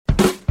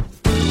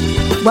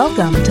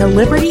Welcome to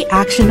Liberty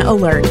Action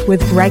Alert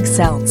with Greg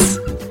Seltz,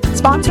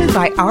 sponsored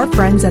by our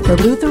friends at the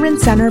Lutheran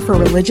Center for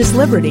Religious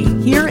Liberty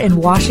here in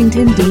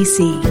Washington,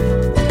 D.C.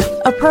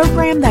 A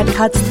program that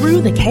cuts through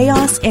the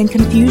chaos and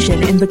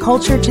confusion in the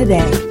culture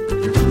today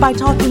by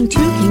talking to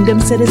kingdom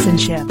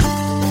citizenship,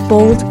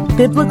 bold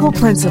biblical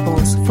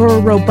principles for a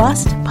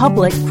robust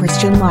public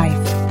Christian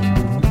life.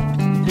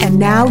 And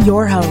now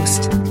your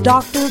host,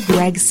 Dr.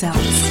 Greg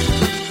Seltz.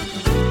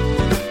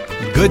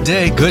 Good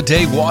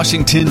day,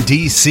 Washington,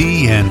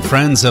 D.C., and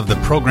friends of the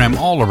program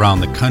all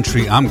around the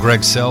country. I'm Greg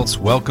Seltz.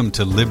 Welcome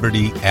to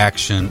Liberty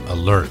Action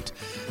Alert,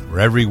 where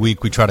every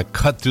week we try to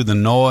cut through the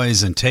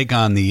noise and take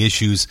on the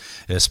issues,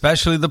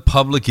 especially the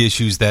public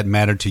issues that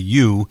matter to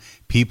you,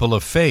 people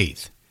of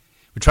faith.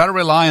 We try to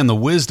rely on the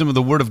wisdom of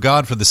the Word of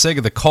God for the sake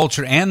of the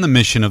culture and the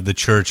mission of the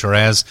church, or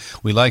as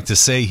we like to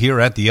say here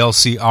at the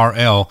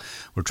LCRL,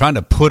 we're trying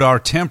to put our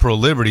temporal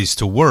liberties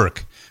to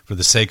work for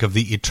the sake of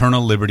the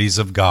eternal liberties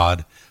of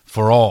God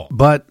for all.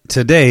 But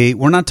today,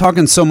 we're not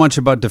talking so much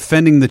about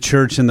defending the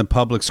church in the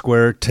public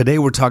square. Today,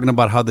 we're talking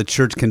about how the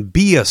church can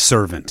be a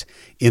servant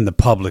in the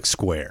public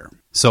square.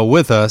 So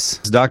with us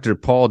is Dr.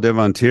 Paul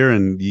Devantier,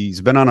 and he's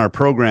been on our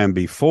program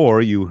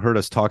before. You heard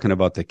us talking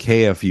about the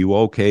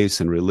KFUO case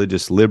and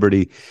religious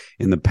liberty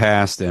in the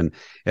past. And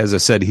as I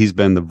said, he's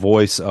been the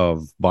voice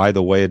of, By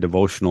the Way, a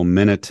devotional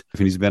minute.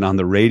 And he's been on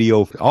the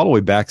radio all the way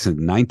back since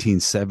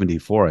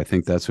 1974. I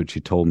think that's what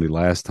you told me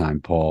last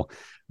time, Paul.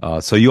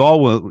 So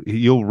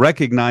you'll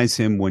recognize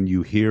him when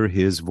you hear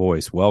his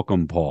voice.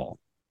 Welcome, Paul.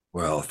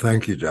 Well,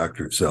 thank you,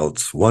 Dr.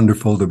 Seltz.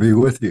 Wonderful to be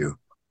with you.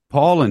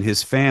 Paul and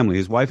his family,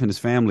 his wife and his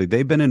family,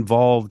 they've been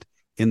involved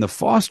in the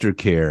foster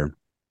care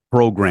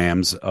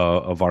programs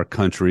of our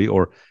country,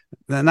 or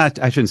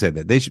I shouldn't say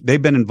that.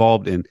 They've been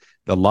involved in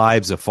the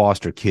lives of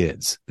foster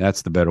kids.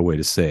 That's the better way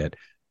to say it,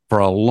 for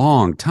a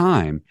long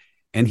time.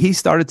 And he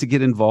started to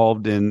get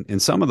involved in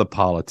some of the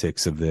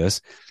politics of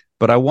this.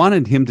 But I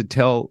wanted him to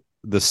tell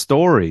the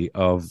story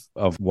of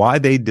why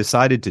they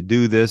decided to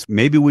do this.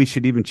 Maybe we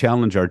should even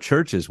challenge our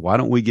churches. Why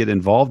don't we get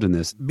involved in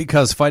this?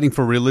 Because fighting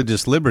for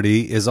religious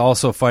liberty is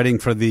also fighting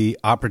for the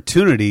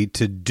opportunity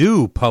to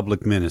do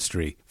public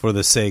ministry for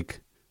the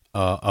sake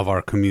of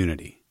our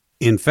community.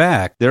 In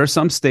fact, there are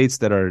some states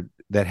that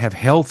have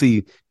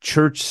healthy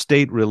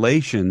church-state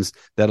relations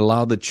that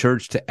allow the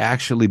church to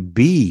actually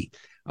be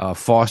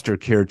foster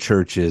care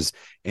churches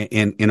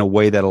in a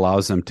way that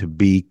allows them to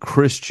be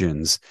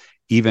Christians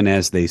even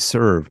as they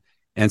serve.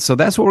 And so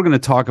that's what we're going to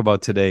talk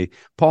about today.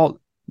 Paul,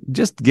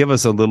 just give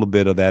us a little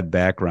bit of that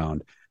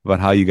background about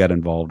how you got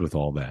involved with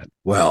all that.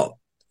 Well,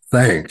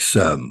 thanks.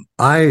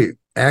 I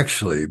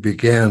actually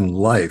began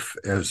life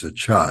as a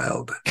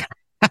child.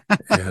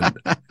 And,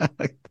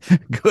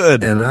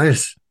 Good. And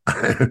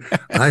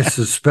I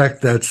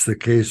suspect that's the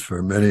case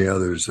for many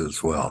others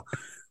as well.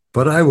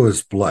 But I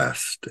was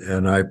blessed,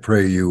 and I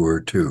pray you were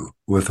too,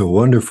 with a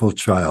wonderful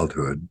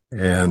childhood,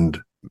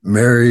 and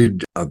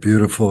married a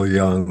beautiful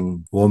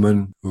young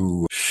woman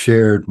who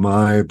shared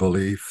my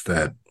belief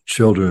that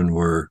children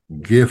were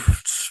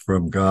gifts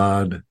from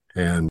God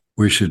and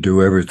we should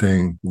do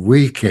everything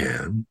we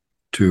can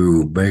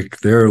to make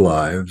their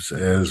lives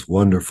as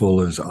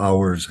wonderful as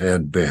ours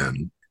had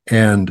been.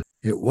 And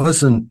it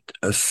wasn't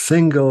a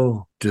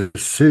single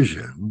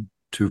decision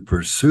to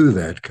pursue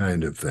that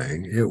kind of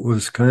thing. It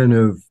was kind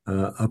of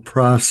a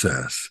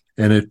process.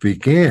 And it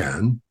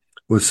began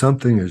with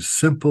something as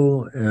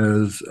simple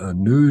as a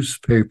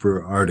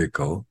newspaper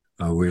article.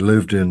 We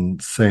lived in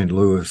St.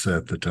 Louis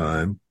at the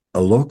time.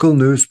 A local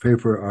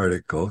newspaper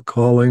article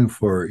calling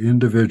for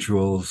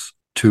individuals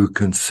to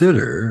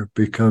consider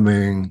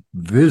becoming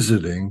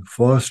visiting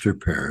foster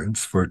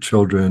parents for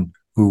children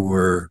who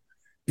were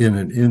in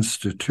an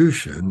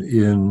institution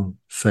in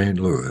St.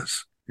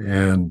 Louis.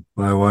 And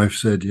my wife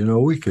said,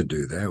 we could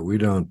do that. We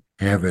don't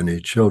have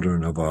any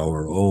children of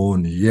our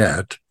own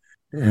yet.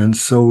 And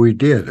so we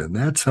did, and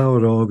that's how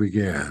it all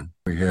began.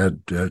 We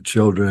had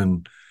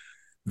children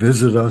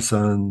visit us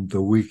on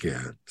the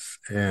weekends,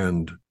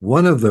 and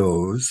one of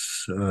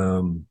those,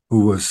 who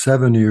was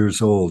 7 years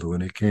old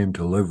when he came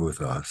to live with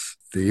us,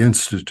 the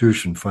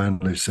institution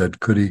finally said,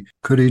 could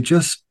he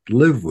just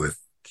live with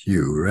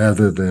you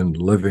rather than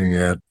living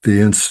at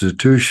the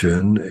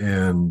institution,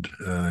 and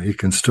he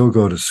can still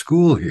go to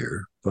school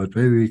here, but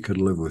maybe he could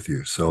live with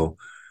you. So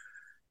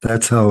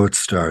that's how it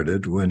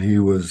started. When he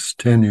was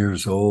 10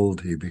 years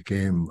old, he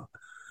became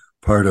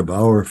part of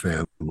our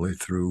family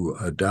through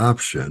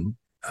adoption.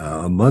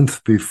 A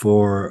month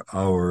before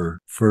our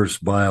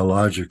first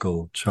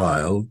biological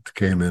child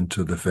came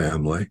into the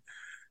family.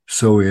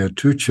 So we had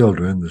two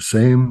children the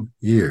same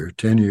year,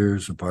 10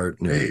 years apart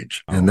in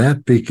age. And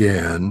that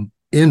began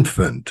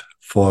infant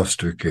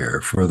foster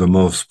care for the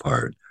most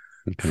part.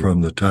 Okay. From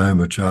the time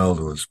a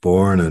child was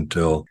born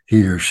until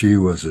he or she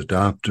was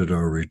adopted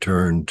or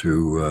returned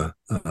to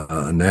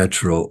a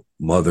natural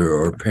mother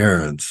or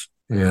parents.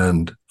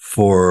 And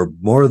for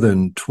more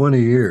than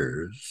 20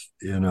 years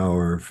in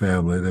our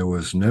family, there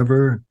was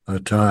never a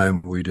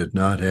time we did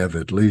not have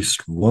at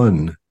least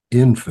one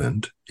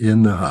infant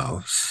in the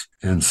house,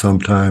 and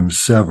sometimes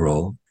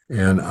several.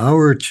 And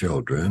our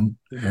children,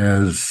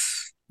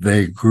 as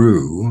they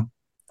grew,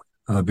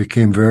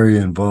 became very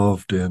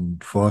involved in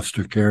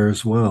foster care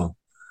as well.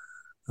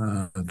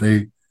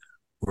 They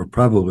were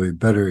probably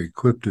better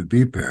equipped to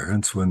be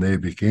parents when they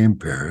became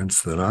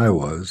parents than I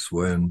was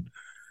when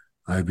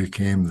I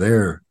became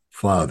their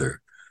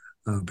father,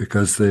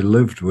 because they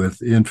lived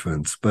with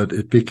infants. But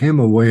it became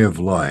a way of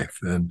life,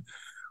 and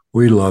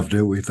we loved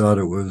it. We thought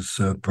it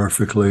was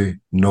perfectly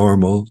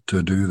normal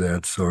to do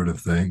that sort of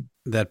thing.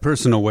 That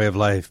personal way of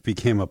life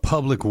became a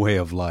public way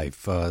of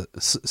life.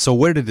 So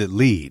where did it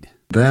lead?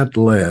 That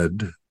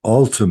led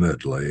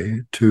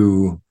ultimately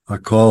to a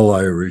call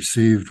I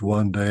received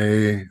one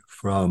day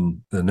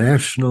from the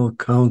National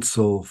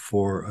Council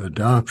for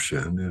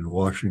Adoption in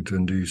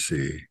Washington,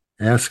 D.C.,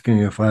 asking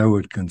if I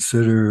would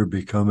consider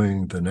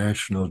becoming the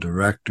national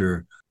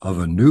director of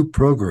a new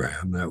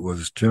program that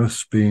was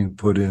just being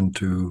put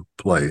into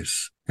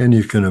place. And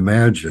you can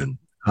imagine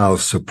how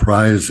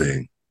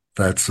surprising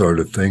that sort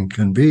of thing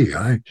can be.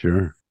 I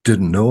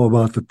didn't know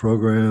about the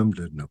program,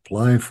 didn't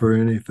apply for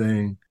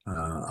anything.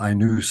 I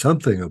knew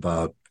something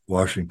about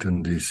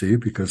Washington, D.C.,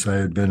 because I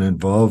had been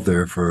involved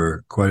there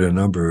for quite a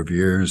number of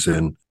years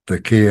in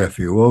the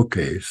KFUO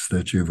case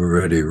that you've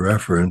already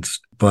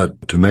referenced.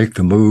 But to make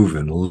the move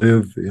and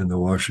live in the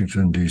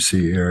Washington,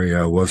 D.C.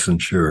 area, I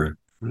wasn't sure.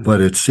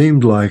 But it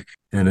seemed like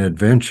an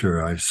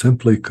adventure I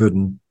simply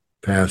couldn't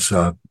pass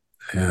up.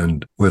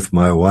 And with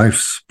my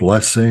wife's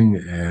blessing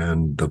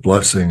and the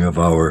blessing of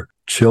our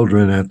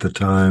children at the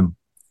time,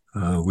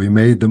 we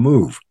made the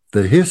move.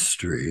 The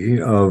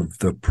history of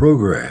the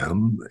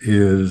program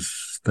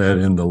is that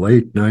in the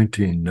late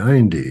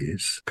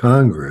 1990s,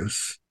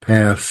 Congress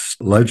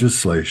passed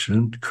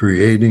legislation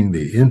creating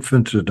the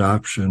Infant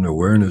Adoption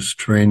Awareness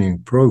Training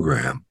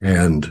Program.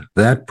 And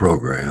that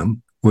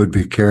program would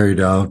be carried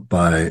out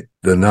by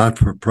the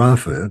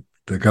not-for-profit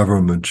the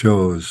government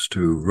chose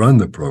to run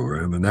the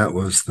program, and that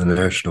was the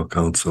National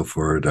Council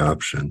for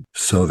Adoption.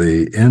 So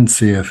the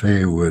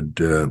NCFA would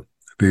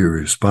be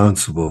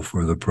responsible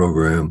for the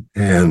program.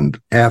 And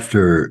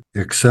after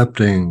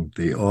accepting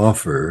the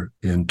offer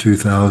in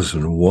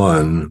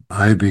 2001,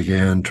 I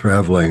began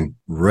traveling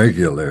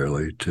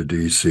regularly to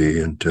D.C.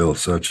 until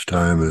such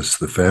time as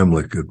the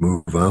family could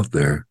move out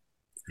there.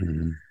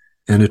 Mm-hmm.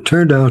 And it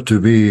turned out to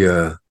be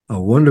a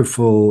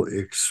wonderful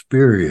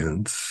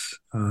experience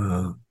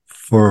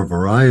for a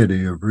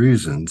variety of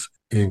reasons,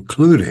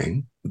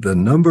 including the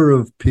number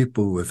of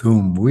people with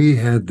whom we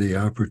had the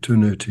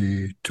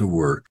opportunity to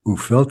work who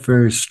felt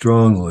very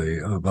strongly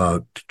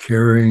about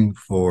caring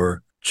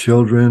for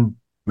children,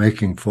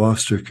 making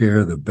foster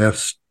care the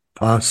best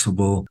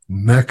possible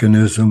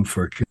mechanism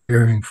for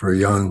caring for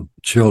young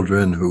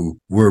children who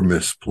were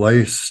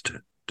misplaced,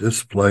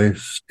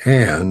 displaced,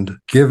 and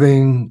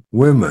giving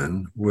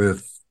women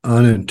with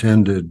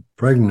unintended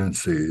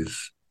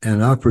pregnancies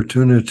an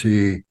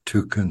opportunity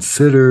to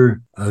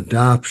consider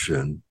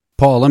adoption.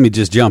 Paul, let me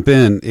just jump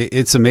in.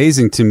 It's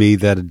amazing to me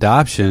that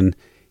adoption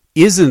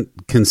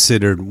isn't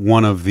considered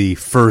one of the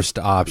first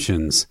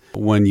options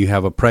when you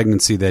have a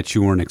pregnancy that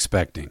you weren't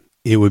expecting.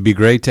 It would be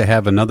great to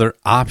have another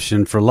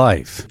option for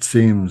life. It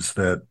seems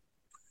that,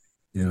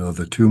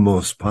 the two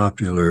most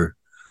popular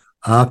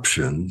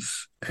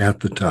options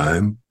at the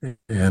time,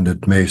 and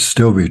it may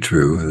still be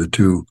true, the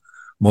two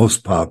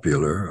most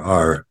popular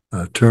are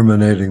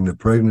terminating the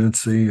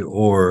pregnancy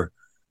or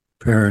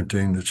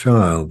parenting the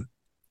child.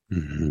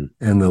 Mm-hmm.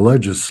 And the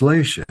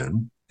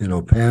legislation,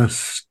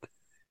 passed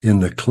in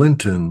the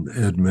Clinton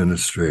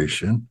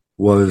administration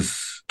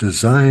was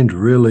designed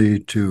really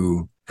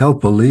to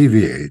help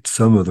alleviate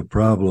some of the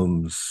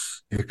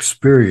problems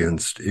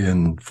experienced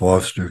in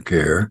foster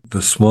care,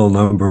 the small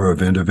number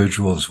of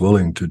individuals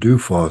willing to do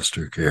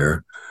foster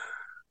care,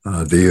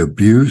 the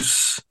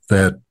abuse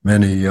that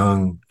many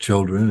young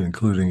children,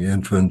 including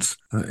infants,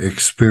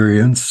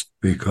 experienced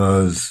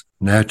because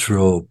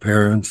natural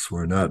parents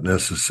were not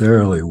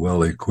necessarily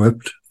well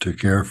equipped to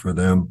care for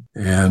them,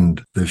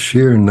 and the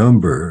sheer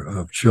number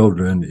of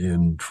children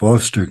in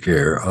foster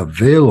care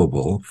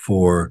available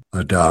for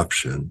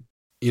adoption.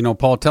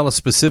 Paul, tell us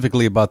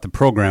specifically about the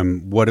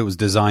program, what it was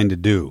designed to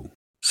do.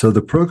 So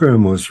the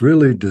program was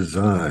really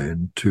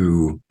designed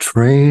to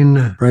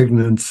train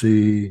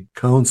pregnancy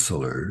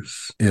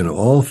counselors in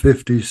all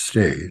 50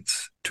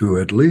 states to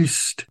at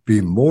least be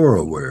more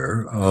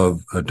aware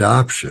of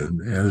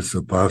adoption as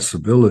a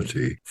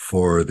possibility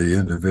for the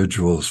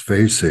individuals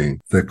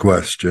facing the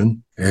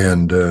question,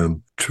 and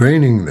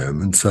training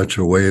them in such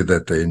a way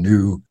that they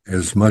knew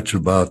as much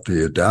about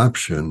the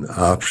adoption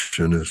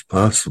option as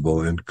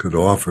possible and could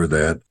offer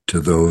that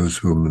to those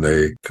whom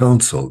they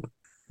counseled.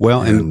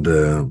 Well, and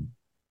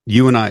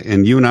You and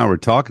I were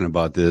talking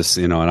about this,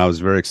 and I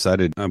was very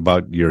excited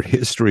about your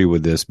history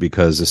with this,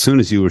 because as soon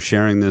as you were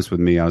sharing this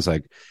with me, I was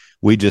like,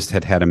 we just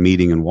had a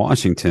meeting in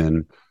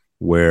Washington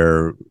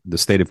where the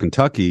state of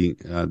Kentucky,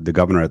 the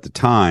governor at the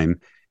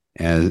time,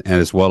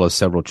 as well as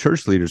several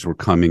church leaders were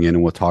coming in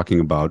and were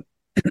talking about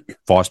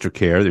foster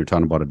care. They were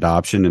talking about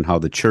adoption and how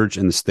the church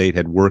and the state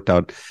had worked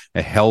out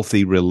a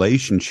healthy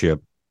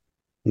relationship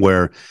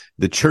where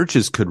the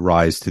churches could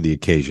rise to the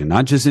occasion,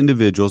 not just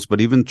individuals,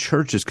 but even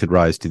churches could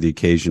rise to the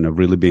occasion of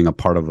really being a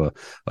part of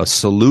a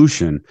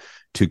solution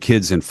to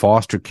kids in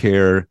foster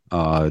care,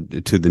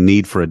 to the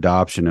need for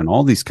adoption and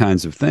all these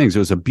kinds of things. It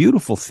was a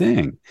beautiful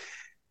thing.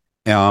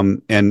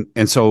 And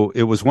so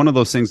it was one of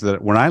those things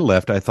that when I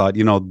left, I thought,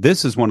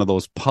 this is one of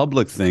those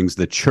public things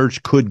the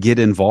church could get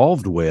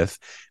involved with,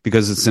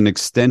 because it's an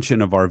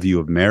extension of our view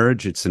of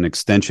marriage. It's an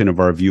extension of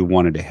our view of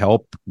wanting to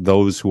help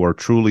those who are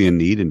truly in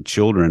need, and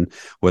children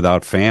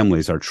without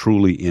families are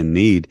truly in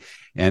need.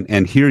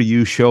 And here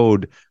you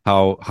showed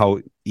how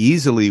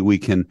easily we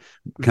can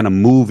kind of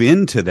move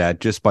into that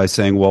just by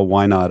saying, well,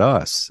 why not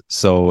us?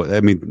 So,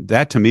 I mean,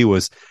 that to me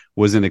was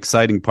an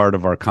exciting part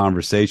of our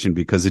conversation,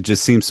 because it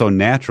just seemed so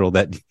natural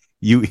that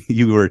you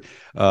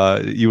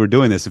were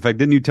doing this. In fact,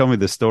 didn't you tell me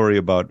the story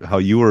about how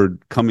you were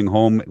coming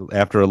home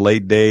after a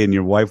late day and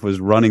your wife was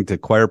running to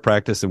choir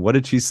practice, and what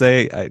did she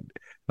say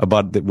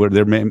about where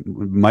there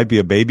might be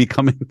a baby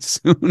coming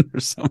soon or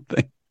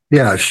something?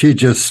 Yeah, she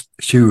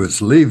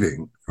was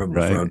leaving from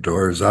the front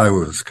door as I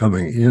was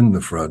coming in the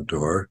front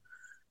door,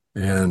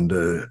 and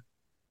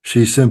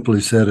she simply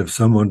said, "If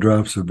someone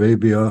drops a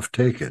baby off,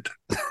 take it."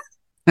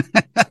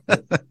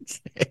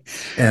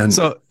 And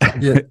so,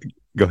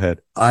 go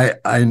ahead.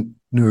 I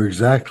knew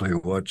exactly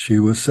what she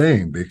was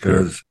saying,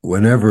 because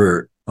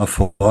whenever a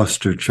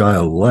foster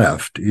child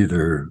left,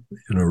 either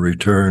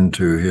returned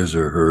to his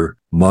or her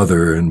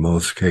mother in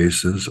most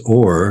cases,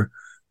 or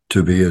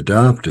to be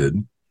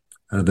adopted,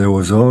 there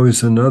was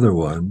always another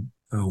one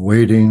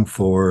waiting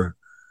for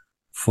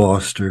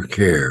foster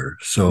care.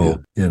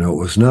 So, it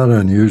was not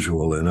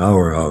unusual in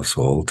our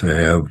household to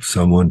have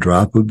someone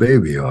drop a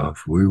baby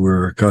off. We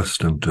were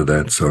accustomed to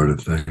that sort of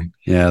thing.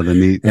 Yeah,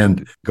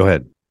 and go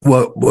ahead.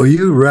 Well,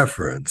 you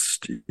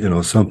referenced,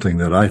 something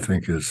that I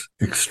think is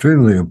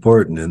extremely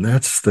important, and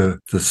that's the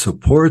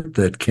support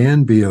that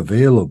can be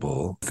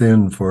available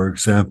within, for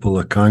example,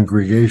 a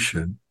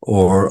congregation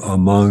or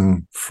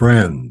among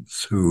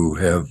friends who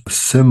have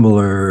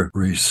similar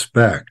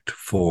respect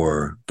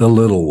for the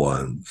little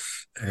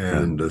ones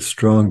and a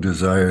strong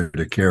desire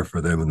to care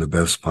for them in the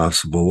best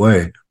possible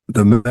way.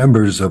 The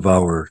members of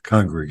our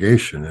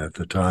congregation at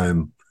the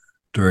time,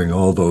 during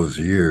all those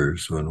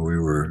years when we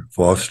were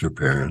foster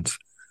parents,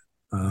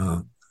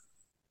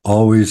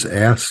 always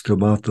asked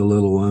about the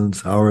little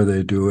ones. How are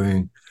they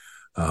doing?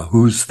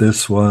 Who's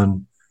this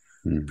one?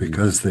 Mm-hmm.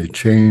 Because they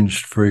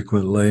changed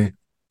frequently,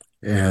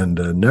 and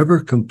never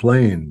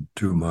complained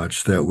too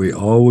much that we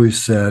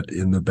always sat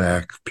in the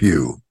back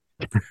pew.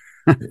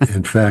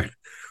 In fact,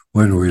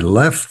 when we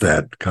left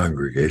that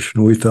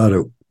congregation, we thought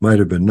it might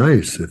have been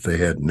nice if they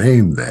had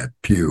named that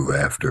pew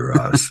after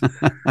us,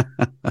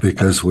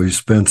 because we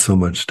spent so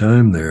much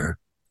time there.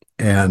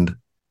 And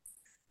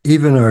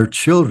even our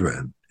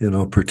children,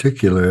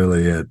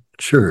 particularly at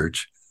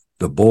church,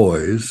 the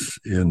boys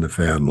in the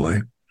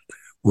family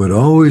would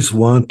always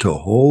want to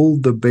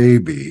hold the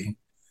baby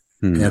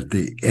at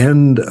the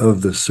end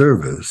of the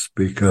service,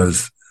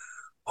 because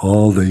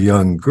all the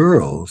young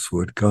girls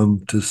would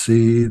come to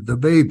see the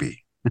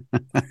baby.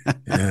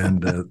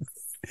 And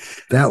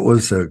that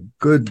was a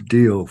good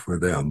deal for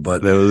them.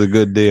 But that was a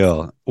good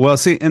deal. Well,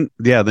 see, and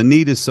the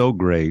need is so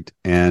great.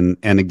 And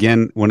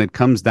again, when it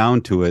comes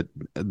down to it,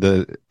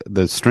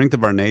 the strength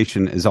of our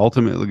nation is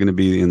ultimately going to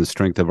be in the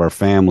strength of our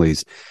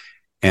families.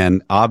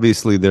 And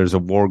obviously there's a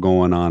war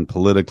going on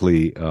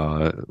politically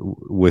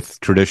with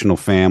traditional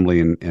family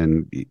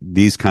and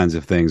these kinds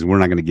of things. We're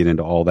not going to get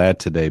into all that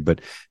today,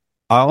 but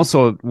I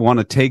also want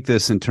to take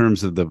this in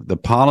terms of the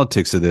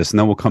politics of this, and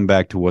then we'll come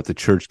back to what the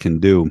church can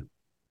do,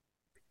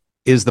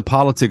 is the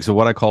politics of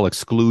what I call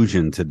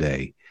exclusion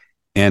today.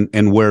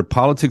 And where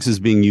politics is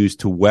being used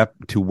to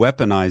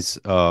weaponize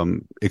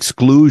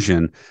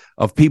exclusion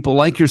of people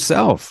like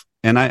yourself.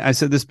 And I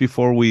said this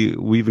before we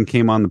even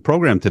came on the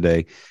program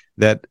today,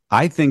 that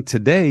I think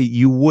today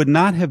you would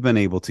not have been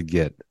able to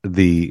get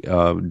the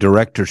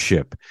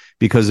directorship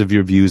because of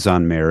your views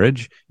on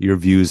marriage, your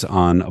views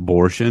on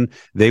abortion.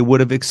 They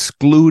would have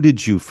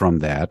excluded you from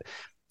that.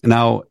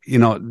 Now,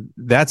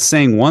 that's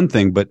saying one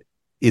thing, but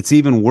it's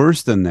even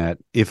worse than that.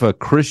 If a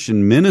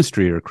Christian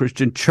ministry or a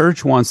Christian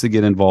church wants to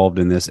get involved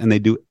in this and they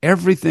do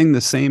everything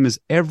the same as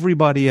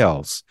everybody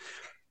else,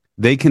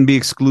 they can be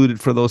excluded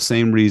for those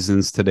same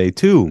reasons today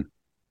too.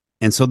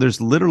 And so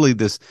there's literally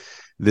this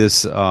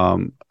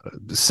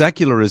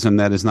secularism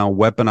that is now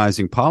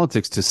weaponizing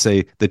politics to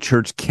say the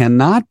church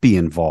cannot be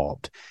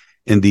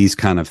in these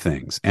kind of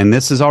things. And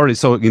this is already,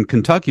 so in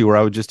Kentucky, where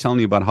I was just telling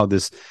you about how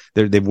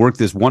they've worked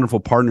this wonderful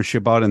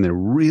partnership out, and they're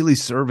really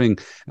serving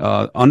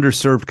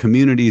underserved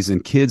communities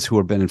and kids who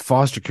have been in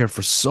foster care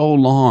for so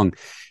long.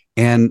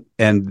 And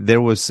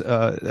there was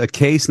a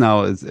case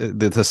now,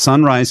 the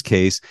Sunrise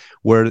case,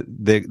 where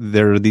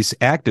there are these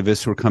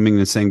activists who are coming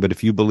and saying, but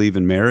if you believe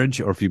in marriage,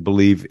 or if you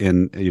believe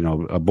in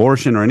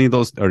abortion or any of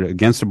those, or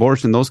against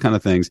abortion, those kind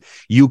of things,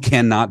 you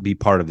cannot be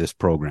part of this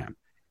program.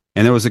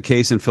 And there was a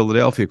case in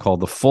Philadelphia called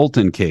the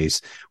Fulton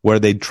case, where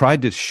they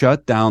tried to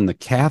shut down the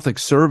Catholic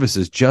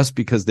services just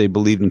because they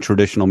believed in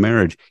traditional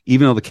marriage,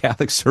 even though the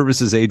Catholic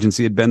Services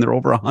Agency had been there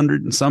over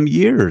 100 and some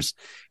years,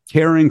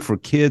 caring for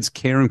kids,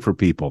 caring for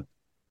people.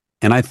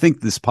 And I think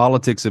this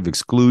politics of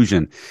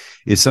exclusion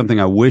is something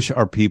I wish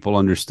our people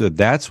understood.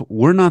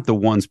 We're not the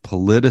ones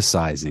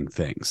politicizing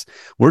things.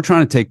 We're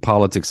trying to take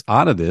politics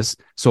out of this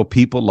so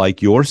people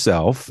like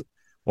yourself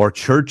or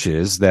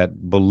churches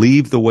that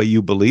believe the way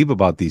you believe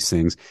about these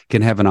things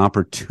can have an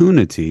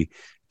opportunity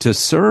to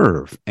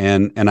serve.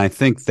 And I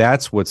think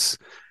that's what's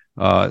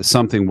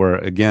something where,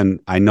 again,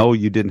 I know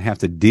you didn't have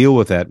to deal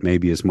with that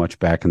maybe as much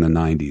back in the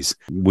 90s.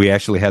 We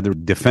actually had the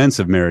Defense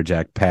of Marriage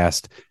Act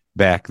passed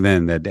back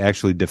then that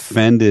actually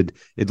defended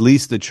at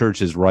least the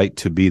church's right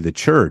to be the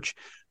church.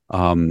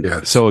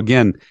 Yes. So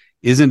again,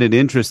 isn't it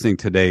interesting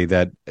today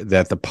that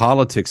the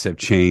politics have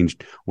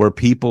changed where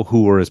people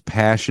who are as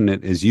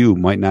passionate as you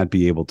might not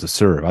be able to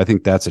serve? I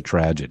think that's a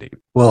tragedy.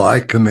 Well, I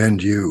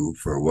commend you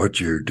for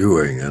what you're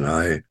doing, and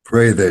I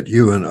pray that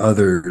you and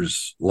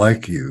others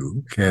like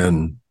you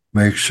can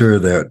make sure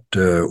that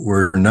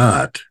we're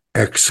not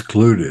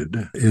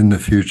excluded in the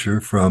future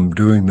from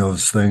doing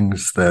those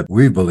things that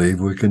we believe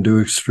we can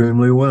do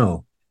extremely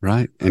well.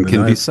 Right. And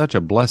can be such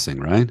a blessing,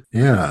 right?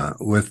 Yeah.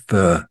 With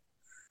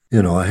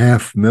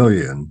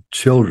 500,000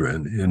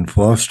 children in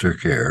foster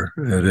care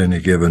at any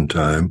given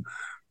time,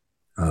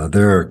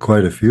 there are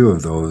quite a few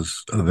of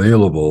those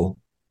available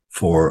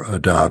for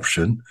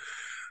adoption.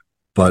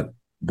 But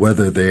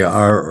whether they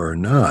are or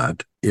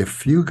not,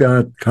 if you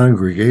got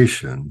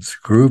congregations,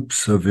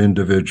 groups of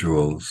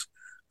individuals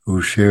who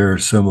share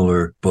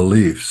similar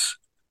beliefs,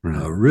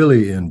 Right.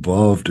 really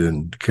involved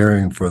in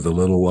caring for the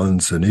little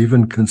ones and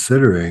even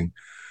considering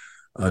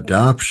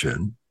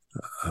adoption,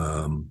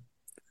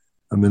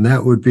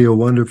 that would be a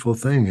wonderful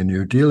thing. And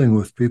you're dealing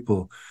with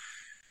people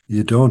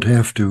you don't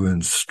have to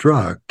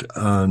instruct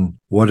on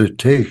what it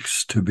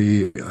takes to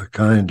be a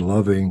kind,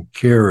 loving,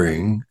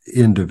 caring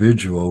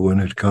individual when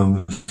it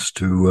comes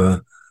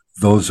to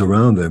those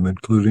around them,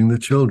 including the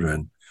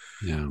children.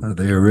 Yeah.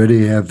 They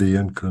already have the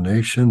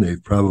inclination.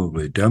 They've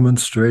probably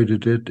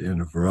demonstrated it in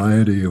a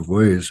variety of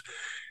ways.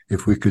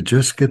 If we could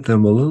just get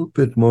them a little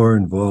bit more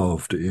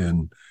involved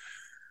in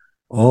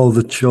all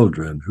the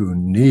children who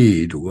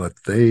need what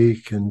they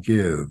can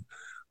give,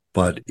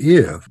 but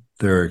if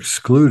they're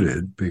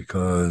excluded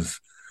because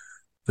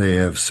they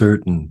have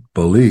certain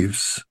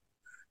beliefs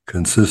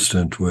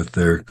consistent with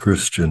their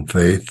Christian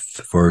faith,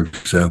 for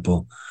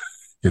example,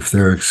 if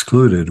they're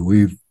excluded,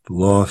 we've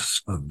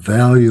lost a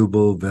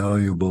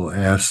valuable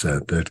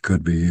asset that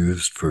could be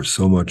used for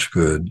so much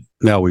good.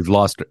 No, we've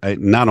lost,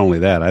 not only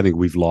that, I think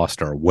we've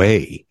lost our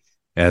way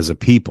as a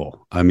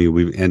people.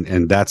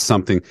 And that's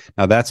something,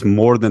 now that's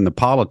more than the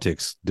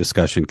politics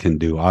discussion can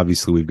do.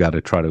 Obviously, we've got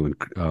to try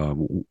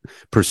to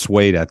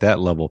persuade at that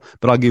level.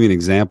 But I'll give you an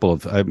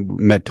example I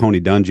met Tony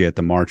Dungy at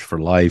the March for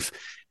Life.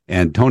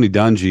 And Tony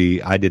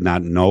Dungy, I did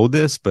not know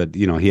this, but,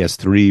 he has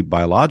 3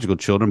 biological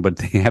children, but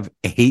they have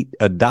 8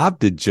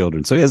 adopted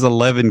children. So he has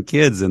 11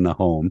 kids in the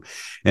home.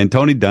 And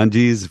Tony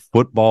Dungy's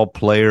football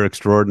player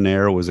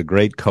extraordinaire, was a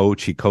great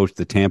coach. He coached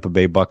the Tampa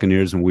Bay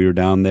Buccaneers when we were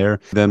down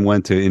there, then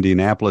went to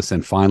Indianapolis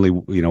and finally,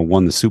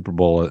 won the Super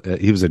Bowl.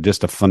 He was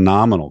just a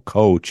phenomenal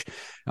coach,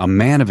 a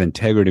man of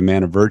integrity,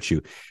 man of virtue.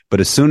 But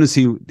as soon as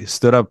he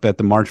stood up at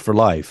the March for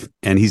Life,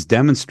 and he's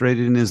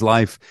demonstrated in his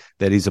life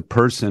that he's a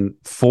person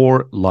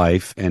for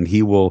life, and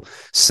he will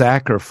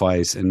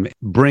sacrifice and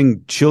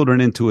bring children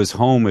into his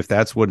home if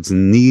that's what's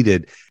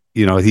needed.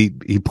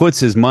 He puts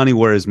his money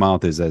where his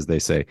mouth is, as they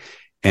say.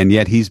 And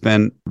yet he's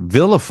been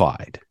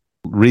vilified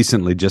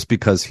recently just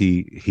because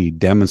he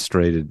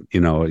demonstrated,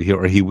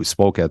 he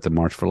spoke at the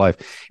March for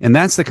Life. And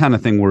that's the kind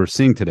of thing we're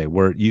seeing today,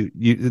 where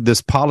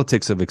this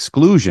politics of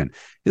exclusion.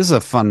 This is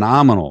a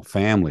phenomenal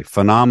family,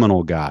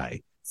 phenomenal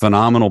guy,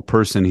 phenomenal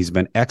person. He's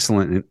been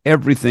excellent in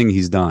everything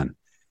he's done.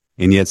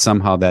 And yet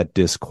somehow that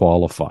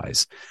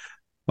disqualifies.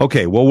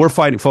 Okay, well, we're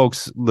fighting,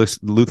 folks. The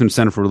Lutheran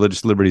Center for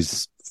Religious Liberty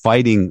is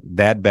fighting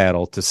that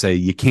battle to say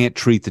you can't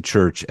treat the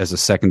church as a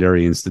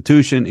secondary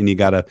institution, and you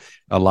got to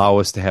allow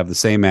us to have the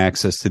same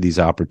access to these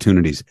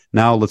opportunities.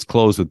 Now, let's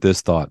close with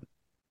this thought.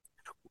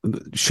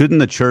 Shouldn't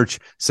the church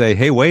say,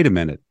 hey, wait a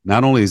minute,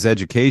 not only is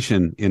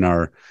education in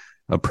our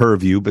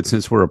purview, but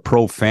since we're a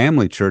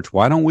pro-family church,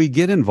 why don't we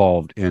get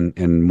involved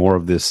in more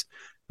of this,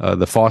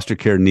 the foster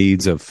care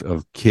needs of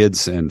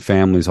kids and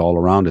families all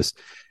around us?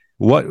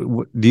 What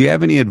do you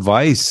have any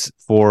advice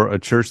for a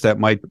church that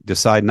might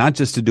decide not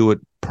just to do it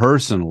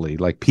personally,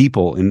 like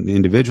people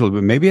individually,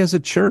 but maybe as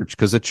a church?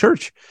 Because a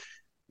church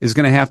is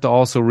going to have to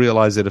also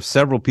realize that if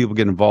several people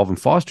get involved in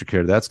foster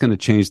care, that's going to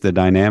change the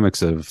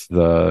dynamics of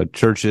the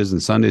churches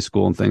and Sunday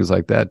school and things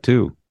like that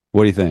too.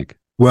 What do you think?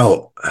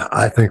 Well,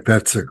 I think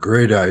that's a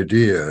great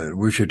idea, and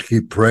we should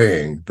keep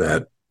praying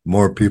that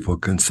more people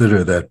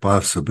consider that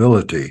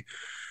possibility.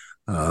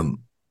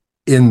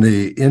 In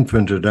the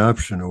Infant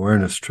Adoption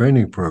Awareness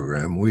Training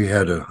Program, we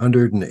had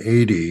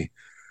 180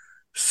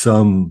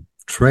 some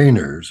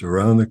trainers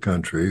around the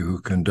country who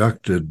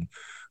conducted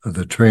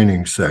the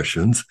training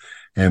sessions,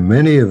 and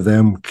many of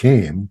them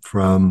came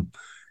from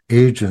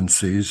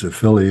agencies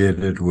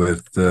affiliated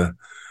with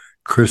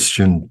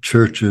Christian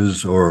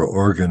churches or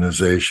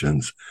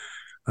organizations.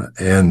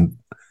 And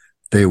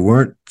they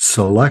weren't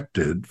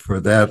selected for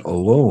that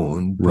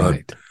alone, but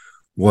Right.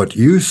 What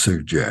you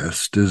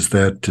suggest is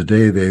that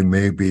today they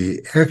may be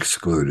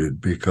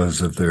excluded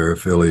because of their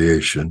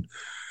affiliation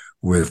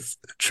with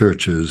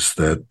churches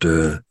that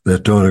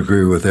don't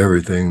agree with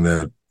everything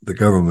that the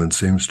government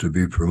seems to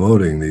be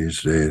promoting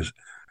these days.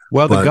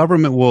 Well, the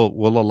government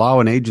will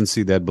allow an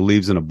agency that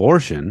believes in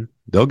abortion.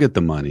 They'll get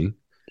the money.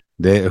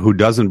 Who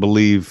doesn't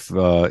believe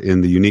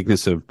in the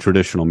uniqueness of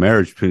traditional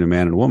marriage between a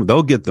man and a woman,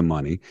 they'll get the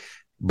money.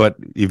 But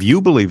if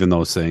you believe in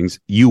those things,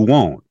 you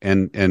won't.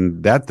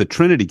 And that's the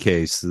Trinity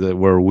case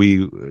where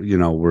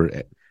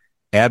we're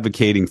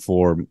advocating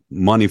for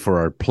money for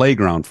our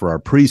playground, for our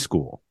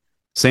preschool.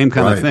 Same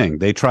kind of thing.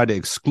 They try to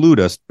exclude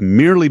us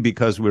merely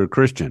because we're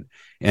Christian.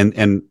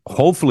 And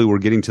hopefully we're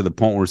getting to the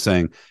point where we're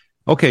saying,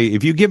 okay,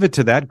 if you give it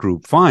to that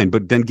group, fine,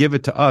 but then give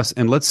it to us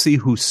and let's see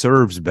who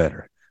serves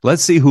better.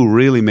 Let's see who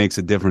really makes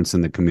a difference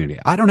in the community.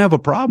 I don't have a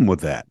problem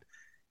with that.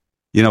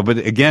 But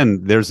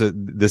again, there's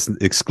this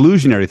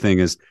exclusionary thing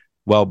is,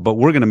 well, but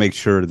we're going to make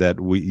sure that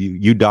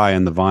you die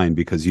on the vine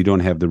because you don't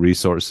have the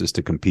resources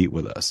to compete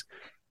with us.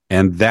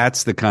 And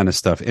that's the kind of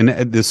stuff. And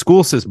the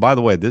school says, by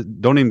the way,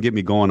 don't even get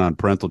me going on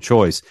parental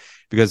choice,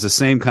 because the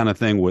same kind of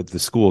thing with the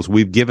schools.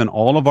 We've given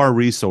all of our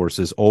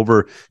resources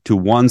over to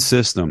one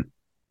system.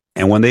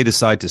 And when they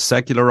decide to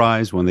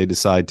secularize, when they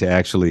decide to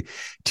actually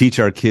teach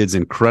our kids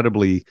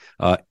incredibly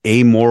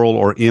amoral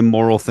or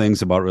immoral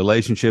things about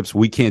relationships,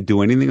 we can't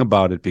do anything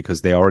about it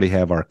because they already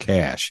have our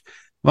cash.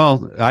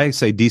 Well, I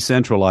say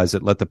decentralize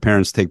it. Let the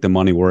parents take the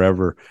money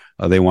wherever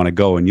they want to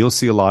go. And you'll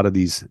see a lot of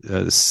these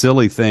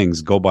silly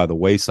things go by the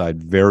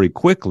wayside very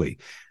quickly.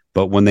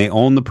 But when they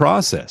own the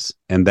process,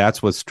 and that's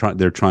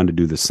they're trying to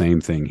do the same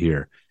thing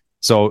here.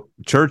 So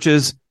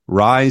churches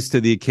rise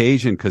to the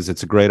occasion because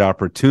it's a great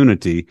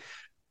opportunity.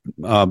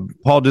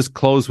 Paul, just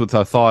close with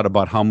a thought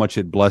about how much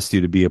it blessed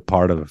you to be a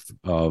part of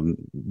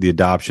the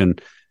adoption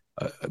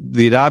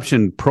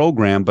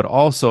program, but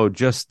also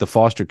just the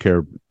foster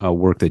care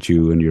work that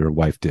you and your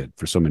wife did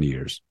for so many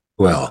years.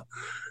 Well,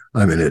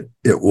 I mean,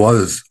 it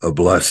was a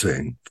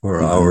blessing for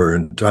our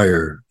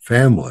entire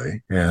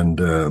family,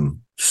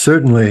 and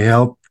certainly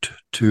helped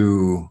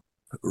to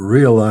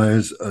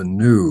realize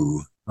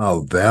anew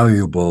how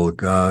valuable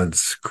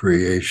God's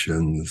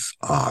creations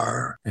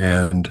are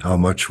and how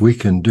much we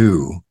can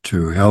do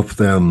to help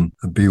them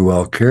be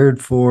well cared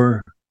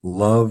for,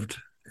 loved,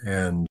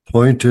 and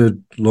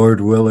pointed, Lord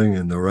willing,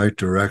 in the right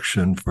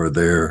direction for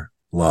their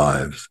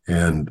lives.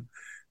 And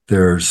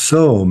there are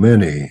so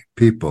many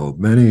people,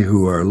 many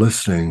who are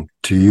listening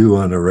to you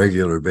on a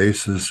regular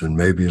basis and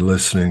maybe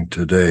listening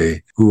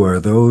today, who are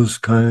those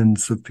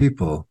kinds of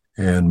people.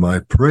 And my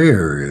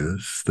prayer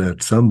is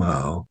that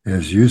somehow,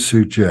 as you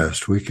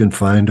suggest, we can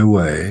find a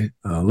way.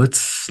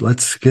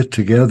 Let's get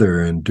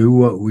together and do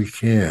what we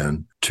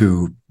can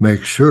to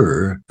make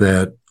sure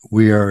that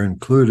we are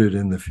included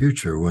in the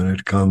future when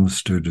it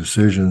comes to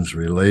decisions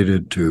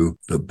related to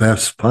the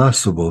best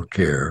possible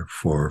care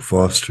for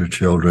foster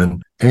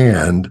children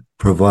and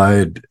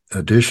provide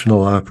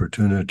additional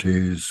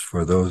opportunities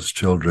for those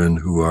children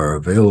who are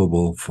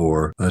available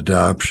for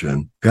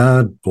adoption.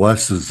 God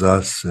blesses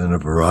us in a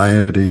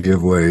variety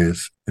of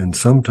ways, and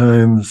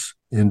sometimes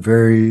in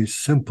very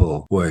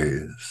simple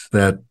ways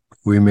that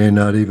we may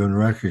not even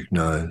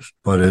recognize.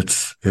 But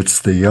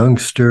it's the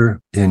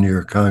youngster in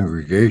your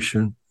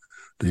congregation,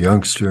 the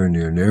youngster in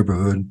your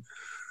neighborhood,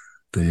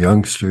 the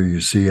youngster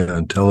you see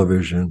on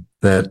television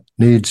that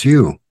needs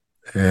you.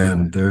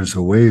 And there's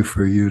a way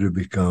for you to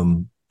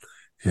become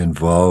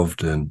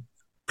involved, and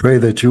pray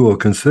that you will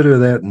consider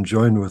that and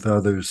join with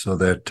others so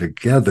that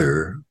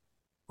together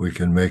we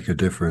can make a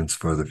difference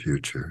for the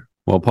future.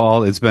 Well,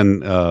 Paul, it's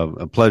been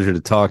a pleasure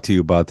to talk to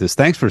you about this.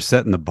 Thanks for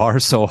setting the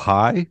bar so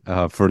high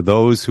for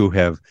those who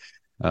have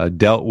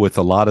dealt with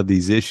a lot of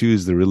these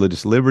issues, the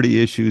religious liberty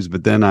issues,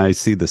 but then I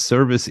see the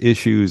service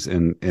issues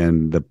and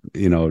the,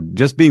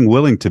 just being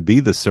willing to be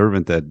the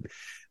servant that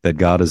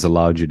God has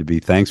allowed you to be.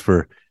 Thanks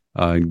for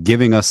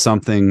giving us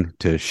something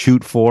to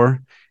shoot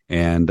for.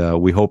 And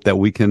we hope that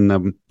we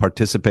can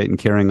participate in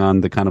carrying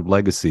on the kind of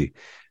legacy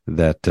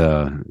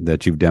that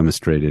you've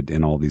demonstrated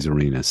in all these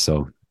arenas.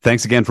 So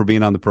thanks again for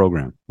being on the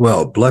program.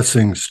 Well,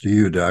 blessings to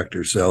you,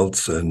 Dr.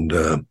 Seltz, and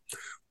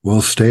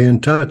we'll stay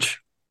in touch.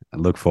 I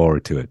look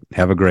forward to it.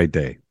 Have a great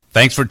day.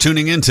 Thanks for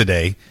tuning in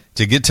today.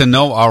 To get to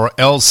know our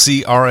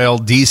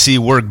LCRL-DC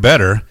work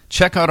better,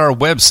 check out our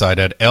website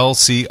at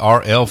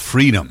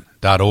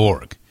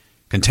lcrlfreedom.org.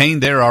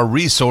 Contained there are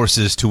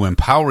resources to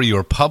empower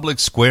your public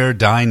square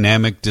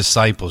dynamic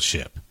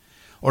discipleship.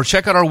 Or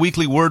check out our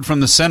weekly Word from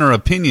the Center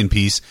opinion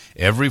piece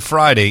every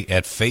Friday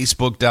at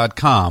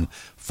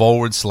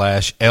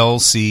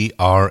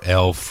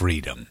facebook.com/LCRL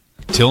Freedom.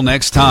 Till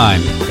next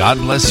time, God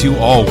bless you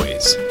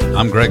always.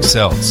 I'm Greg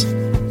Seltz.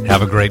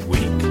 Have a great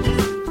week.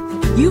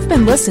 You've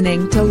been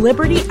listening to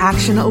Liberty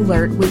Action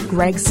Alert with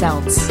Greg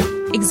Seltz.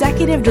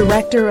 Executive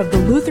Director of the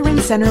Lutheran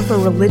Center for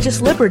Religious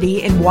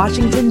Liberty in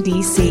Washington,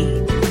 D.C.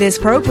 This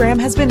program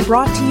has been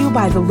brought to you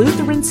by the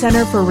Lutheran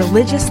Center for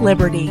Religious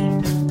Liberty.